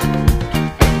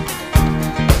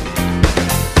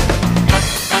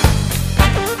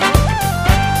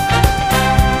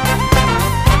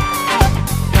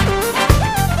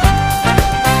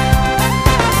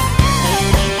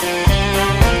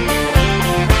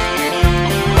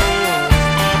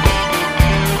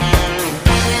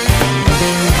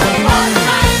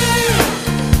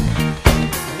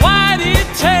 Why'd it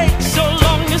take so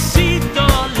long to see the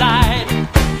light?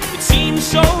 It seemed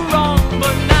so wrong,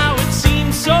 but now it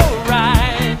seems so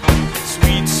right.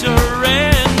 Sweet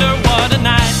surrender, what a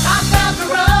night. I felt a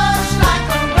rush like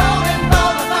a rolling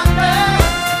ball of thunder,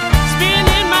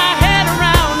 spinning my head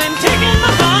around and taking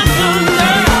my fun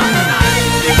under. Oh, what a night.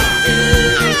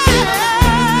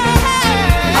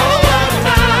 Oh, what a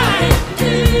night.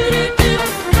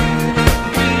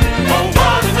 Oh,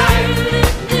 what a night.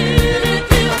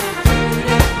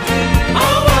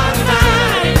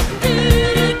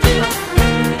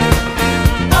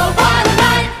 Oh, what a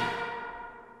night.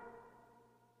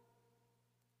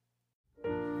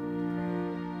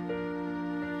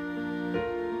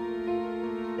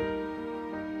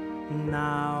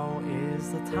 Now is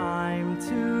the time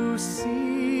to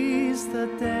seize the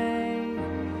day.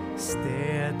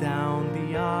 Stare down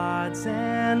the odds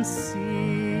and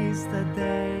seize the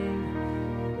day.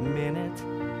 Minute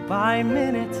by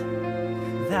minute,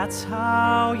 that's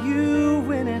how you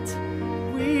win it.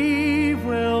 We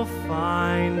will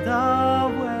find a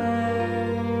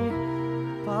way.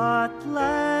 But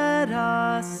let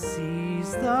us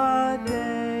seize the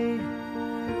day.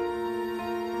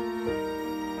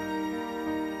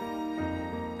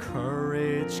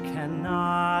 Courage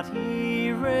cannot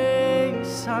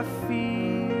erase our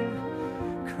fear.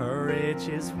 Courage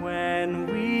is when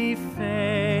we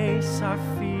face our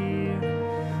fear.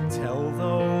 Tell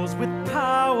those with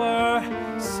power,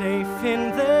 safe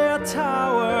in their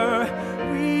tower,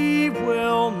 we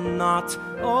will not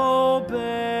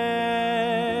obey.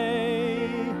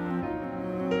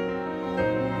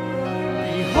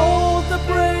 Behold the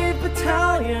brave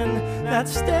battalion that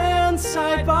stands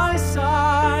side by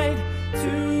side,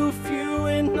 too few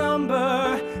in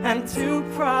number and too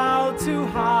proud to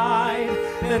hide.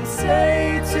 Then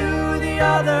say to the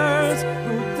others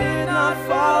who did not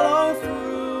follow through,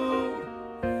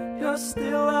 you're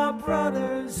still our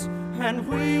brothers and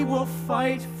we will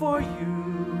fight for you.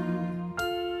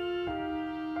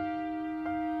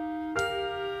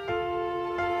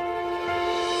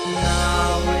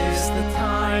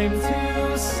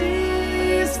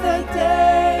 seize the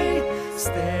day.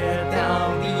 Stare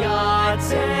down the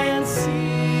odds and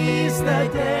seize the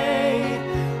day.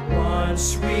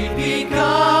 Once we've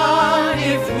begun,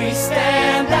 if we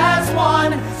stand as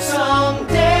one,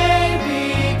 someday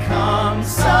become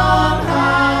somehow,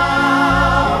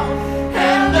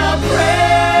 and a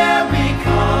prayer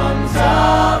becomes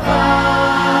a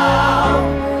vow,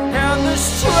 and the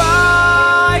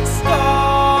strike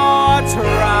starts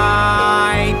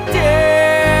right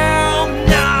there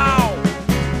now.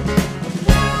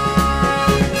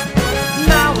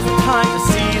 Now is the time to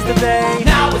seize the day.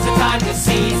 Now is the time to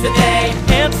seize the day.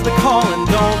 Answer the call and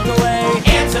don't delay.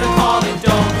 Answer the call and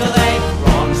don't delay.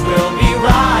 Wrongs will be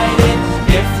righted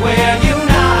if we're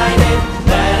united.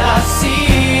 Let us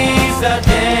seize the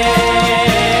day.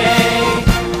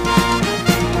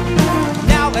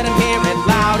 Now let him hear it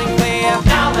loud and clear.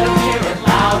 Now let them hear it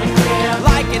loud and clear.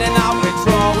 Like it or not, we're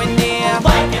drawing near.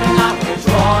 Like it or not, we're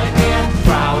drawing near.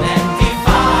 Proud and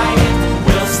defiant,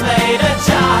 we'll slay the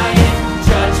giant.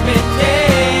 Judgment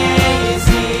Day is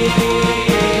here.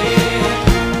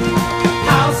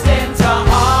 Housed into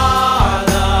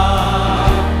Harlem,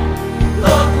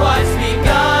 look what's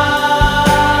begun.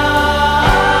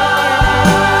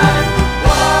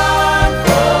 One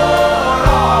for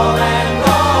all and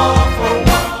all for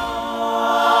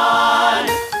one.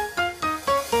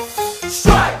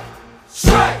 Strike!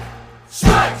 Strike!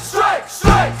 Strike! Strike!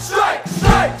 Strike! Strike!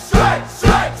 Strike! Strike!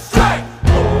 Strike! Strike!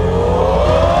 Oh,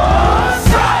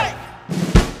 strike!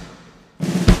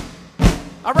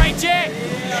 All right, Jay.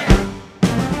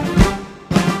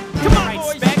 Come on,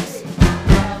 boys. Specs.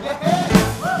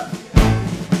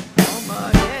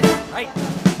 Right.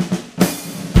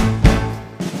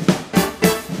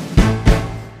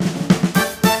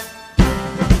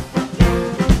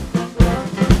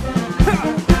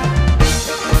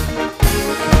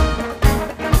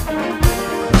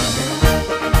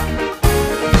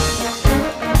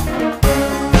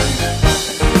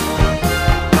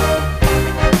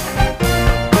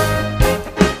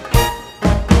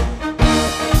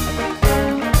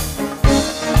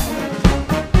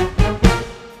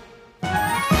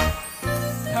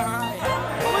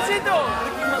 What's he doing?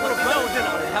 Look at my little nose on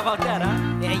it. How about that, huh?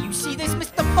 Yeah, you see this,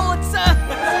 Mr. Pulitzer?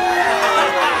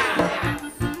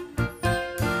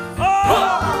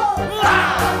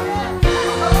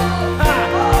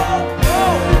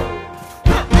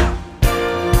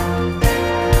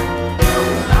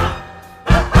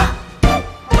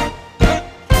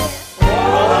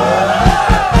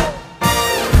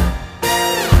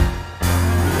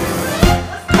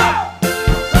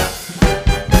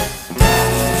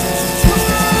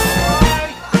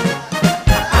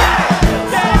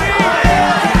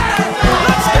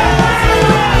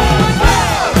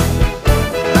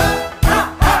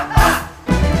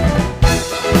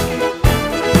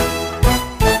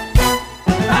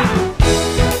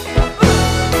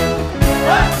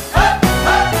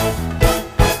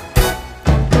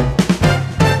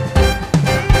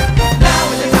 Now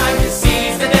is the time to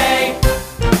seize the day.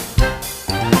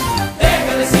 They're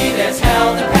gonna see there's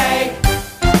hell to pay.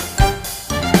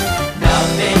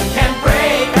 Nothing can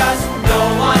break us, no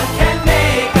one can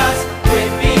make us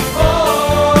quit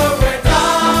before we're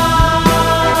done.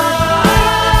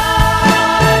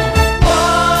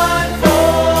 One for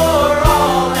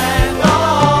all and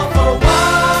all for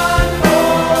one. For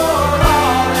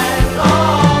all and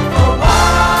all for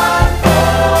one.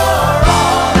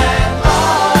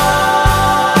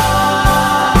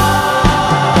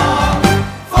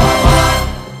 For all and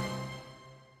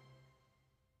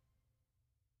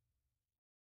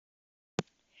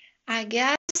I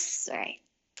gotta say,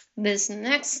 this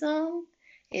next song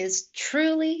is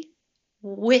truly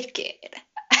wicked.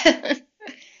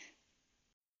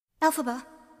 Elphaba,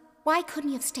 why couldn't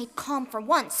you have stayed calm for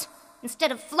once,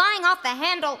 instead of flying off the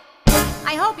handle?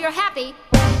 I hope you're happy.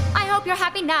 I hope you're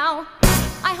happy now.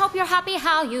 I hope you're happy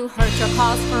how you hurt your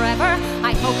cause forever.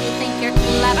 I hope you think you're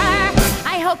clever.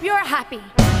 I hope you're happy.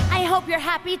 I hope you're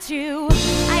happy too.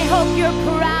 I hope you're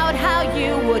proud how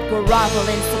you would grovel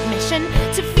in submission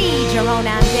to feed your own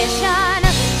ambition.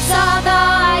 So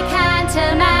though I can't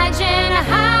imagine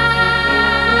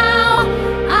how,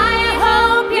 I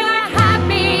hope you're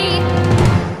happy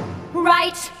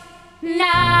right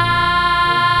now.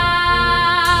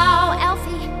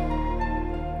 Elfie,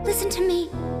 listen to me.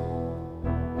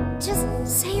 Just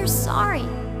say you're sorry.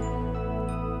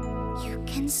 You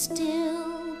can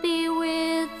still be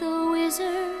with the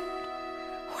wizard.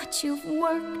 What you've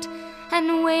worked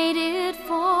and waited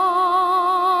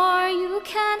for, you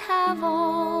can have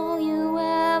all you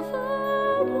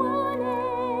ever wanted.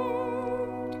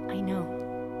 I know,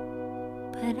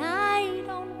 but I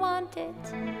don't want it.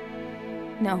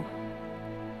 No.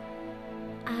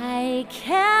 I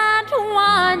can't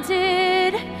want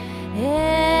it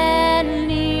anymore.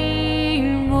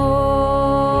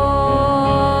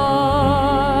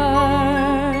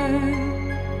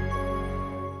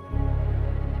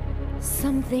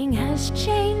 Something has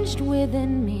changed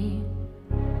within me.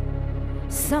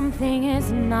 Something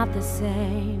is not the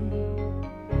same.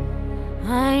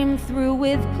 I'm through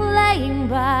with playing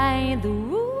by the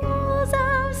rules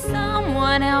of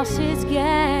someone else's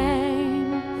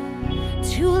game.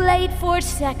 Too late for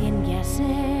second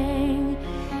guessing.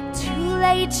 Too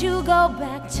late to go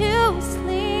back to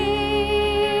sleep.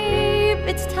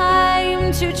 It's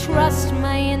time to trust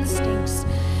my instincts,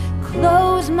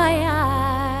 close my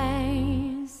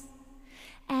eyes,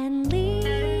 and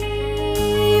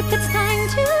leave. It's time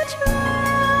to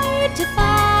try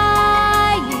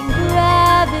defying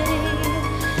gravity.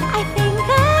 I think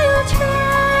I'll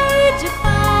try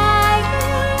defying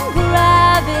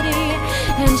gravity,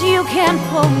 and you can't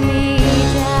pull me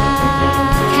down.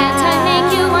 Can't I make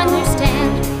you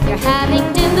understand? You're having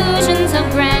delusions of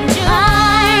grandeur.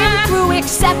 I'm through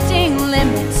accepting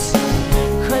limits,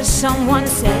 'cause someone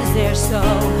says they're so.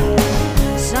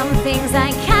 Some things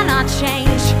I cannot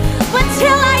change, but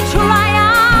till I try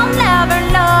I'll never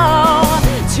know.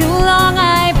 Too long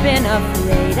I've been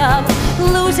afraid of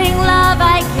losing love,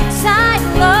 I guess I've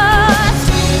lost.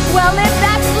 Well, if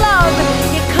that's love,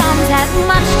 it comes at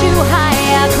much too high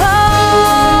a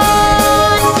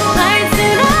cost. I'd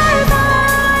sooner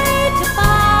fight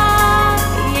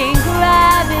defying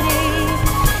gravity.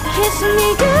 Kiss me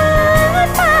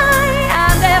goodbye,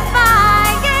 I'm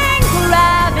defying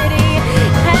gravity,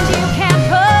 and you can't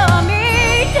pull me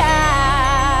down.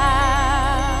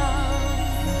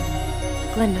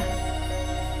 Glenda,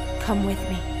 come with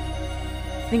me.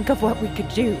 Think of what we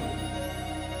could do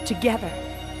together.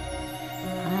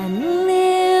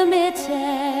 Unlimited.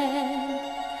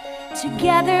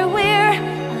 Together we're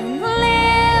unlimited.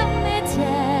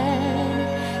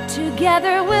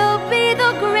 Together we'll be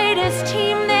the greatest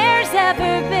team there's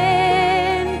ever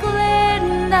been.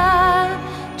 Glenda,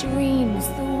 dreams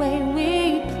the way we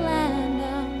planned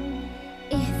them.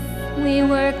 If we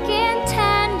work in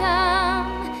tandem,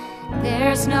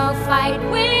 there's no fight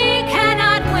we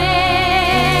cannot win.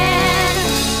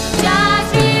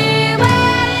 Just you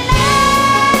and I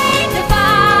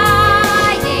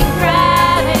defying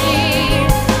gravity.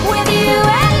 With you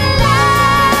and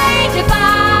I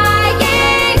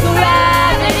defying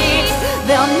gravity.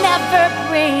 They'll never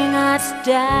bring us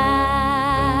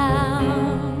down.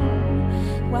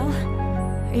 Well,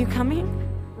 are you coming?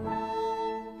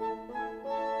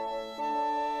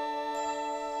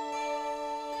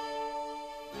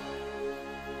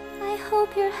 I hope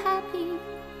you're happy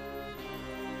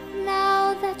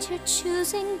now that you're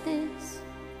choosing this.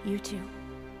 You too.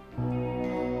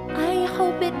 I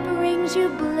hope it brings you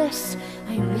bliss.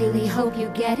 I really hope you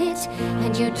get it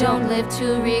and you don't live to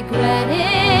regret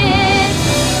it.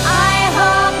 I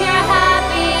hope you're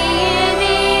happy in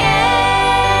the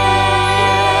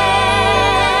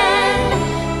end.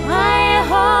 I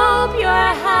hope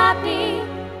you're happy,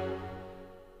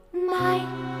 my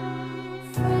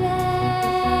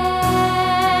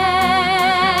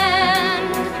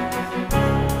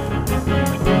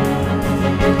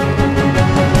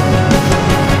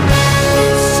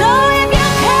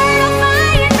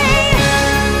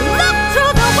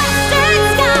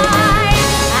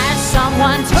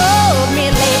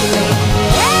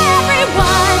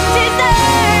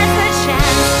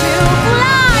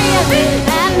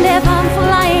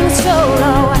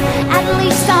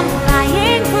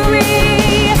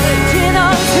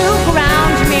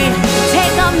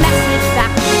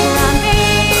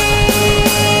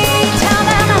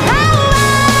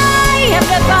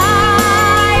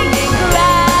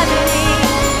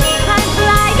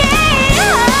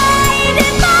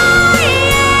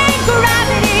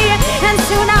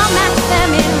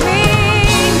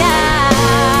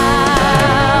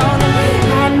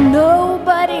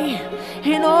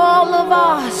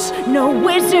no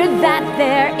wizard that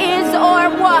there is or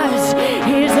was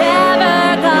is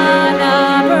ever gonna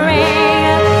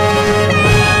bring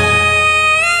me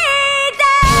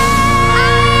down.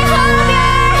 I hope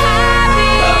you're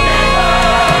happy.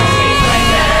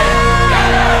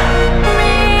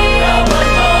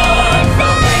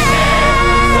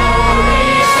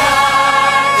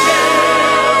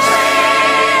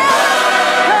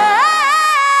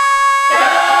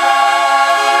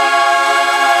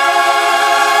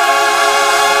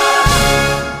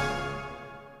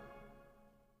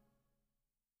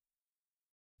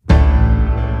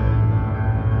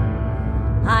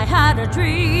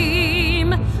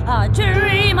 A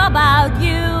dream about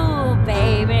you,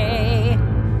 baby.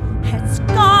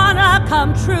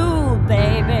 come true.